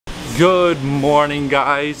Good morning,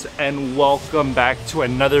 guys, and welcome back to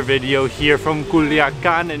another video here from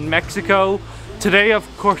Culiacán in Mexico. Today,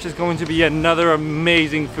 of course, is going to be another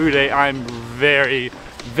amazing food day. I'm very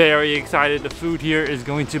excited. The food here is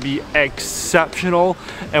going to be exceptional,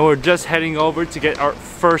 and we're just heading over to get our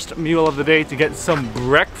first meal of the day, to get some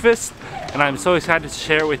breakfast, and I'm so excited to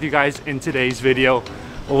share it with you guys in today's video.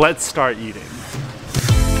 Let's start eating.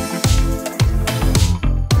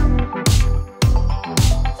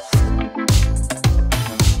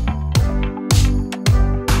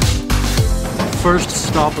 First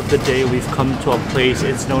stop of the day, we've come to a place.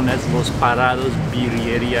 It's known as TOSTADAS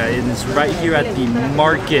Birria. It's right here at the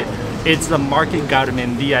market. It's the Market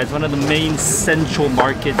Garmendia. It's one of the main central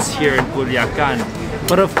markets here in Culiacán.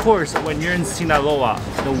 But of course, when you're in Sinaloa,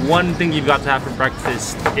 the one thing you've got to have for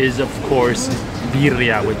breakfast is, of course,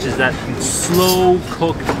 birria, which is that slow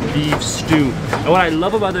cooked beef stew. And what I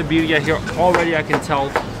love about the birria here, already I can tell,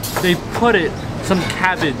 they put some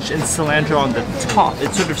cabbage and cilantro on the top.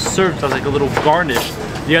 It sort of serves as like a little garnish.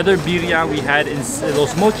 The other birria we had in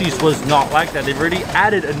Los Mochis was not like that. They've already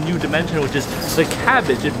added a new dimension, which is the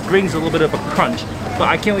cabbage. It brings a little bit of a crunch. But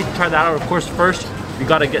I can't wait to try that out. Of course, first we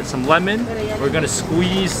gotta get some lemon. We're gonna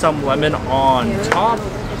squeeze some lemon on top.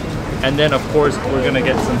 And then of course we're gonna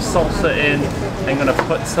get some salsa in. I'm gonna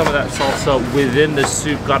put some of that salsa within the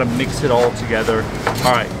soup. Gotta mix it all together.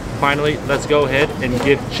 All right. Finally, let's go ahead and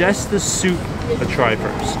give just the soup a try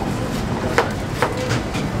first.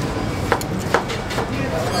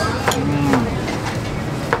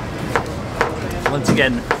 Once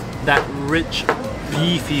again, that rich,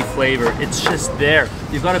 beefy flavor, it's just there.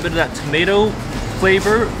 You've got a bit of that tomato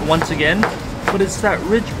flavor once again, but it's that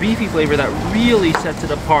rich, beefy flavor that really sets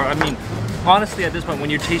it apart. I mean, honestly, at this point,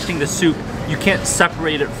 when you're tasting the soup, you can't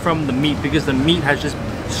separate it from the meat because the meat has just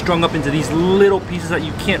strung up into these little pieces that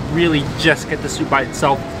you can't really just get the soup by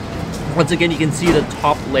itself. Once again, you can see the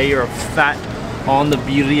top layer of fat on the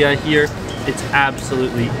birria here. It's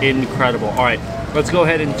absolutely incredible. All right, let's go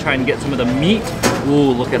ahead and try and get some of the meat.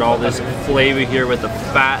 Ooh, look at all this flavor here with the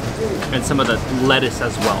fat and some of the lettuce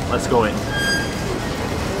as well. Let's go in.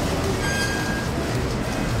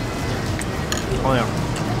 Oh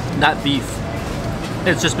yeah, that beef,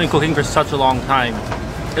 it's just been cooking for such a long time.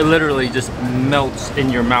 It literally just melts in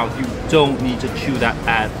your mouth. You don't need to chew that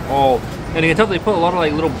at all. And you can tell they put a lot of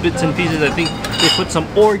like little bits and pieces. I think they put some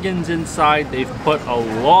organs inside. They've put a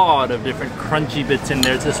lot of different crunchy bits in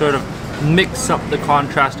there to sort of mix up the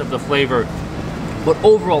contrast of the flavor. But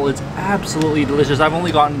overall, it's absolutely delicious. I've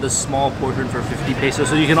only gotten this small portion for 50 pesos,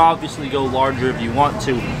 so you can obviously go larger if you want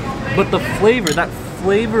to. But the flavor, that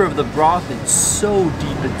flavor of the broth, it's so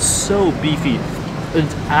deep, it's so beefy.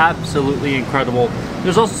 It's absolutely incredible.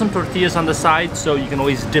 There's also some tortillas on the side, so you can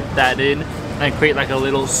always dip that in and create like a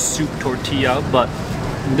little soup tortilla. But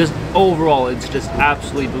this overall, it's just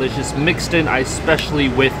absolutely delicious. Mixed in, especially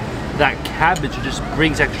with that cabbage, it just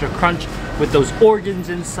brings extra crunch. With those organs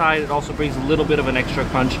inside, it also brings a little bit of an extra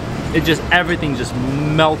crunch. It just, everything just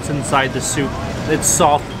melts inside the soup. It's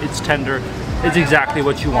soft, it's tender. It's exactly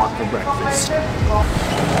what you want for breakfast.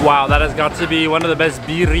 Wow, that has got to be one of the best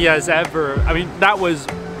birrias ever. I mean, that was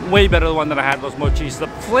way better than the one that I had at Los Mochis. The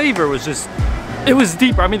flavor was just, it was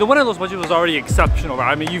deeper. I mean, the one at Los Mochis was already exceptional.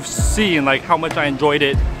 I mean, you've seen like how much I enjoyed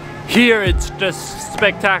it. Here, it's just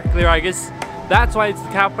spectacular. I guess that's why it's the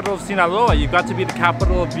capital of Sinaloa. You've got to be the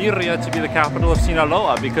capital of birria to be the capital of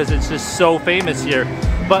Sinaloa, because it's just so famous here.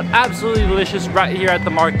 But absolutely delicious right here at the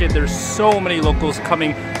market. There's so many locals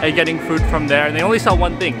coming and getting food from there. And they only sell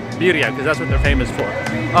one thing, birria, because that's what they're famous for.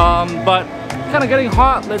 But kind of getting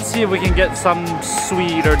hot. Let's see if we can get some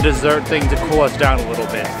sweet or dessert thing to cool us down a little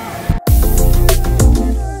bit.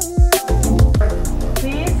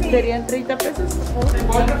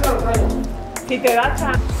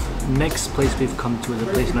 Next place we've come to is a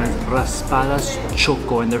place known as Raspadas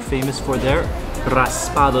Choco, and they're famous for their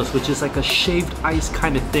raspados, which is like a shaved ice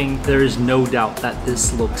kind of thing. There is no doubt that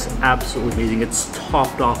this looks absolutely amazing. It's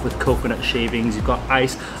topped off with coconut shavings. You've got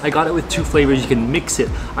ice. I got it with two flavors. You can mix it.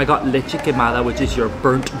 I got leche quemada, which is your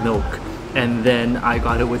burnt milk, and then I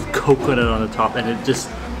got it with coconut on the top, and it just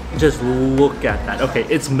look at that. Okay,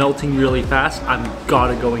 it's melting really fast. I'm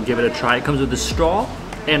gotta go and give it a try. It comes with a straw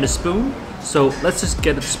and a spoon. So let's just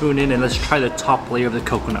get the spoon in and let's try the top layer of the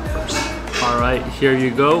coconut first. All right, here you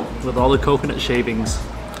go with all the coconut shavings.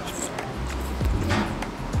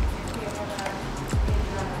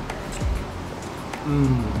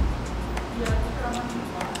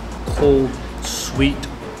 Cold, sweet,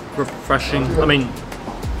 refreshing. I mean,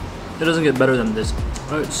 it doesn't get better than this.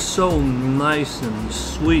 It's so nice and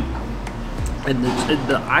sweet. And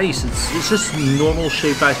the ice, it's just normal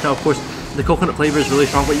shaved ice. Now, of course, The coconut flavor is really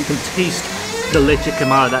strong, but you can taste the leche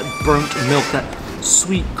quemada, that burnt milk, that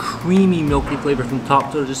sweet, creamy, milky flavor from the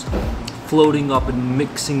top, sort of just floating up and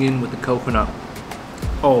mixing in with the coconut.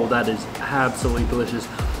 Oh, that is absolutely delicious.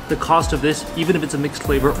 The cost of this, even if it's a mixed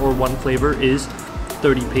flavor or one flavor, is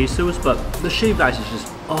 30 pesos, but the shaved ice is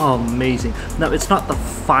just amazing. Now, it's not the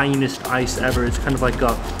finest ice ever. It's kind of like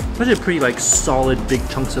a pretty like solid, big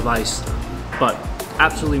chunks of ice, but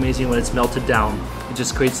absolutely amazing when it's melted down. It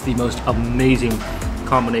just creates the most amazing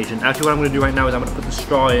combination. Actually, what I'm gonna do right now is I'm gonna put the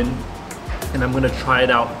straw in and I'm gonna try it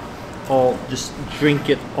out all, just drink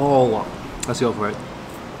it all up. Let's go for it.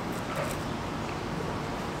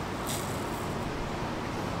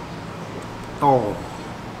 Oh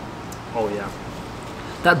yeah.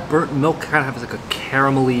 That burnt milk kind of has like a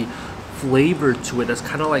caramelly flavor to it that's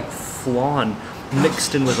kind of like flan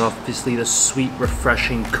mixed in with obviously the sweet,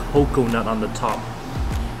 refreshing coconut on the top.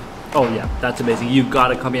 Oh yeah, that's amazing. You've got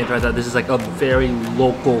to come here and try that. This is like a very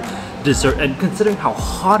local dessert, and considering how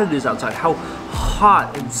hot it is outside, how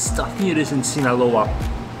hot and stuffy it is in Sinaloa,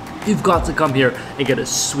 you've got to come here and get a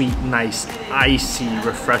sweet, nice, icy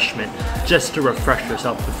refreshment just to refresh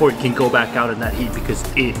yourself before you can go back out in that heat, because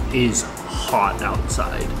it is hot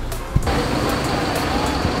outside.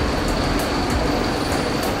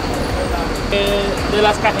 De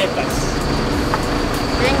las cajetas.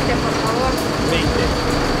 20, por favor.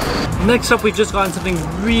 20. Next up, we've just gotten something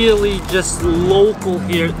really just local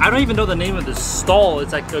here. I don't even know the name of the stall.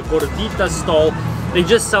 It's like a gordita stall. They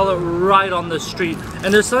just sell it right on the street.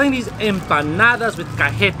 And they're selling these empanadas with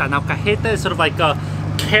cajeta. Now, cajeta is sort of like a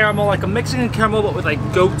caramel, like a Mexican caramel, but with like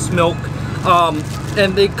goat's milk.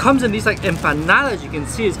 And it comes in these like empanadas. You can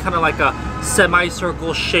see it's kind of like a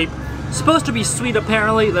semicircle shape. Supposed to be sweet,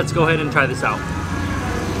 apparently. Let's go ahead and try this out.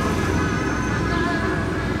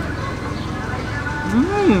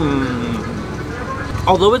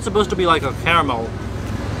 Although it's supposed to be like a caramel,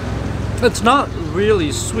 it's not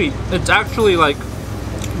really sweet. It's actually like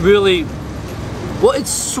really, well, it's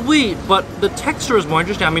sweet, but the texture is more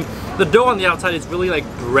interesting. I mean, the dough on the outside is really like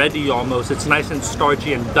bready almost. It's nice and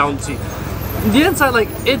starchy and bouncy. The inside, like,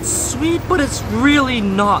 it's sweet, but it's really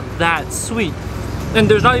not that sweet. And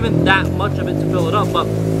there's not even that much of it to fill it up, but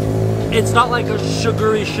it's not like a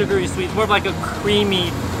sugary sweet. It's more of like a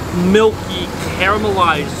creamy, milky,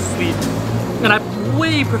 caramelized sweet. And I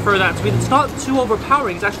way prefer that sweet. It's not too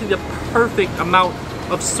overpowering. It's actually the perfect amount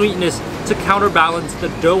of sweetness to counterbalance the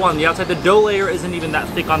dough on the outside. The dough layer isn't even that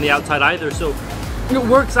thick on the outside either, so it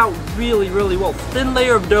works out really, really well. Thin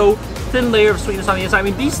layer of dough, thin layer of sweetness on the inside. I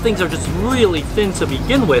mean, these things are just really thin to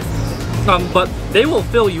begin with, but they will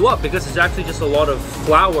fill you up because it's actually just a lot of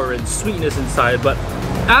flour and sweetness inside, but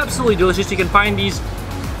absolutely delicious. You can find these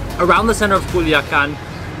around the center of Culiacán,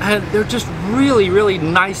 and they're just really, really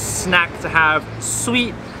nice snack to have.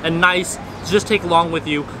 Sweet and nice to just take along with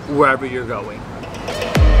you wherever you're going.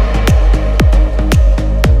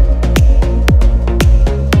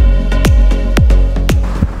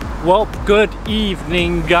 Well, good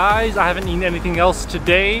evening, guys. I haven't eaten anything else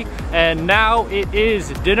today, and now it is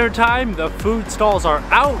dinner time. The food stalls are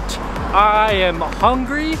out. I am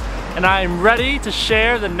hungry, and I am ready to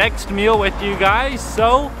share the next meal with you guys.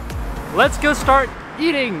 So let's go start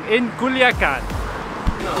eating in Culiacán.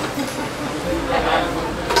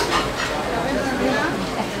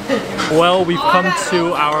 Well, we've come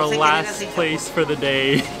to our last place for the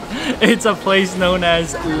day. It's a place known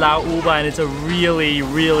as La Uva, and it's a really,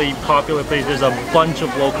 really popular place. There's a bunch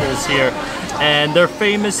of locals here, and they're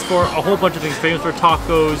famous for a whole bunch of things. Famous for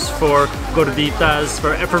tacos, for gorditas,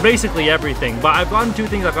 for basically everything. But I've gotten two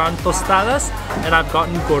things. I've gotten tostadas and I've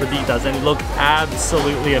gotten gorditas, and they look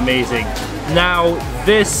absolutely amazing. Now,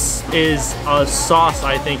 this is a sauce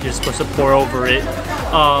I think you're supposed to pour over it.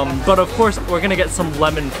 But of course, we're gonna get some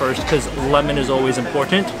lemon first, because lemon is always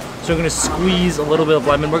important. So we're gonna squeeze a little bit of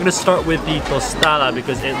lemon. We're gonna start with the tostada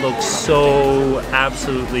because it looks so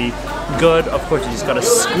absolutely good. Of course, you just gotta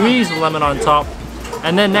squeeze the lemon on top.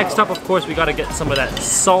 And then next up, of course, we gotta get some of that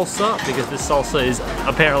salsa, because this salsa is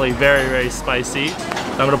apparently very, very spicy.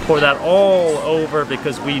 I'm gonna pour that all over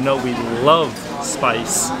because we know we love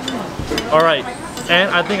spice. All right,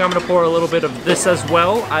 and I think I'm gonna pour a little bit of this as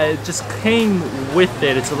well. I just came with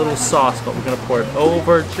it. It's a little sauce, but we're gonna pour it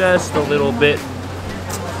over just a little bit.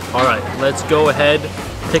 All right, let's go ahead,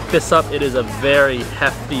 pick this up. It is a very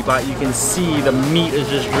hefty bite. You can see the meat is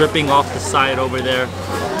just dripping off the side over there.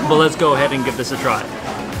 But let's go ahead and give this a try.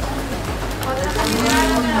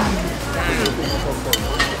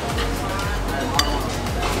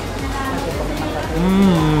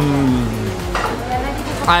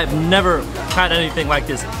 I've never had anything like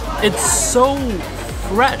this. It's so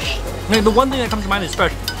fresh. I mean, the one thing that comes to mind is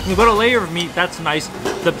fresh. You put a layer of meat, that's nice.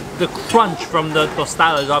 The crunch from the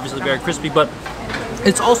tostada is obviously very crispy, but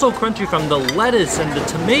it's also crunchy from the lettuce and the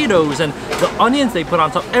tomatoes and the onions they put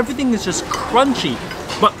on top. Everything is just crunchy.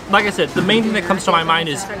 But like I said, the main thing that comes to my mind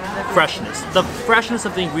is freshness. The freshness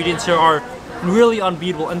of the ingredients here are really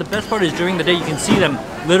unbeatable, and the best part is during the day you can see them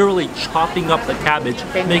literally chopping up the cabbage,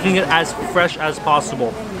 making it as fresh as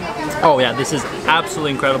possible. Oh yeah, this is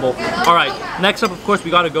absolutely incredible. All right, next up, of course,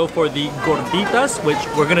 we gotta go for the gorditas, which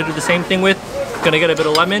we're gonna do the same thing with. Gonna get a bit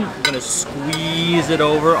of lemon, gonna squeeze it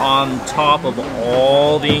over on top of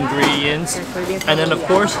all the ingredients, and then of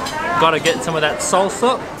course, gotta get some of that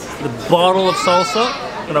salsa, the bottle of salsa.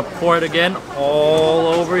 Gonna pour it again all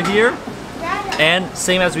over here. And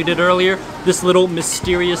same as we did earlier, this little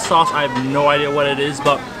mysterious sauce, I have no idea what it is,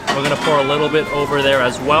 but we're gonna pour a little bit over there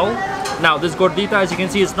as well. Now this gordita, as you can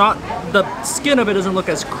see, it's not, the skin of it doesn't look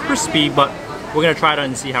as crispy, but we're gonna try it out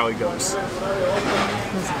and see how it goes.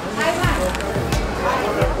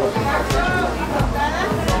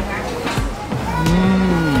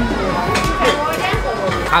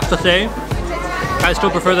 I have to say, I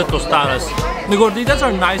still prefer the tostadas. The gorditas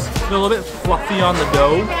are nice, they're a little bit fluffy on the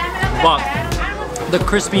dough, but the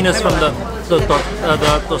crispiness from the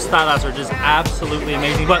tostadas are just absolutely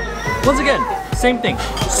amazing. But once again, same thing,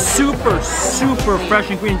 super fresh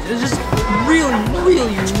ingredients. It's just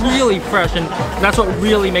really fresh, and that's what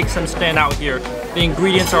really makes them stand out here. The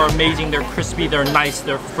ingredients are amazing, they're crispy, they're nice,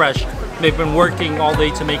 they're fresh. They've been working all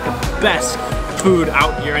day to make the best food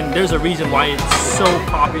out here, and there's a reason why it's so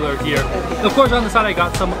popular here. Of course, on the side I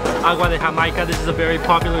got some agua de Jamaica. This is a very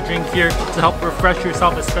popular drink here to help refresh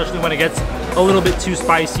yourself, especially when it gets a little bit too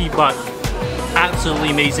spicy, but absolutely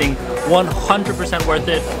amazing. 100% worth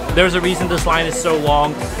it. There's a reason this line is so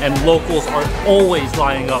long, and locals are always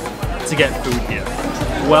lining up to get food here.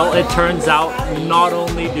 Well, it turns out not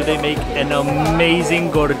only do they make an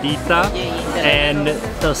amazing gordita and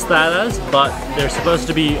tostadas, but they're supposed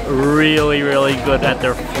to be really good at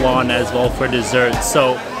their flan as well for dessert.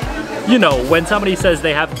 So, you know, when somebody says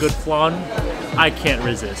they have good flan, I can't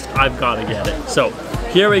resist. I've got to get it. So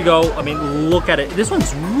here we go. I mean, look at it. This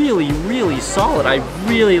one's really solid. I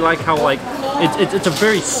really like how, like, it's a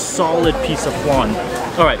very solid piece of flan.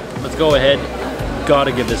 All right, let's go ahead.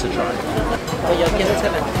 Gotta give this a try.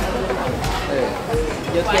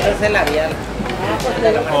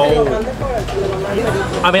 Oh,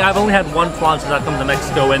 I mean, I've only had one flan since I've come to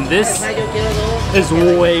Mexico, and this is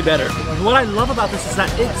way better. What I love about this is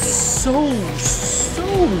that it's so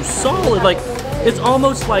solid. Like, it's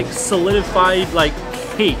almost like solidified, like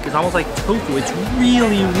cake. It's almost like tofu. It's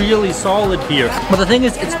really solid here. But the thing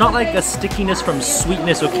is, it's not like a stickiness from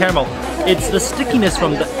sweetness or caramel. It's the stickiness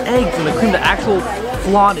from the eggs and the cream. The actual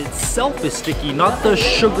flan itself is sticky, not the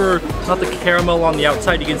sugar, not the caramel on the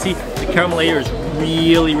outside. You can see the caramel layer is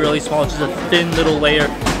really small. It's just a thin little layer,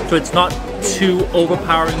 so it's not too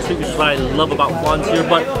overpowering sweet, which is what I love about flans here.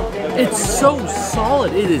 But it's so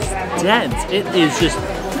solid. It is dense. It is just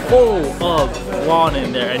full of flan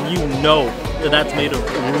in there, and you know that that's made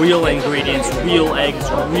of real ingredients, real eggs,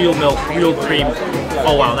 real milk, real cream.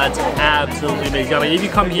 Oh wow, that's absolutely amazing. I mean, if you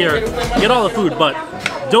come here, get all the food, but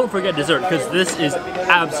don't forget dessert, because this is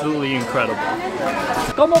absolutely incredible.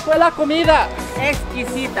 ¿Cómo fue la comida?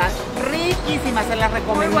 Exquisita, riquísima, se la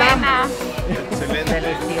recomendamos.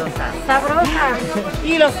 Deliciosa, sabrosa.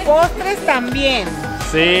 Y los postres también.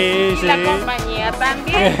 Sí, y la compañía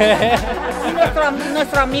también. Y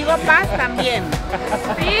nuestro amigo Paz también.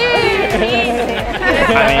 I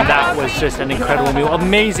mean, that was just an incredible meal.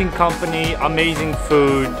 Amazing company, amazing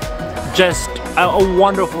food, just a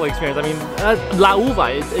wonderful experience. I mean, La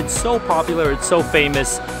Uva, it's so popular, it's so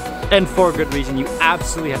famous, and for a good reason. You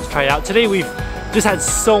absolutely have to try it out. Today we've just had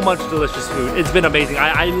so much delicious food. It's been amazing.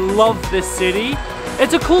 I love this city.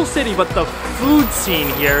 It's a cool city, but the food scene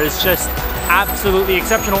here is just absolutely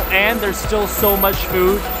exceptional, and there's still so much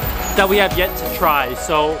food that we have yet to try.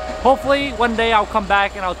 So hopefully one day I'll come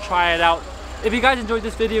back and I'll try it out. If you guys enjoyed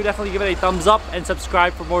this video, definitely give it a thumbs up and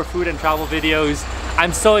subscribe for more food and travel videos.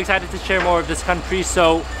 I'm so excited to share more of this country,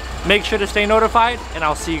 so make sure to stay notified, and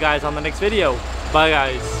I'll see you guys on the next video. Bye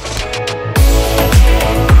guys.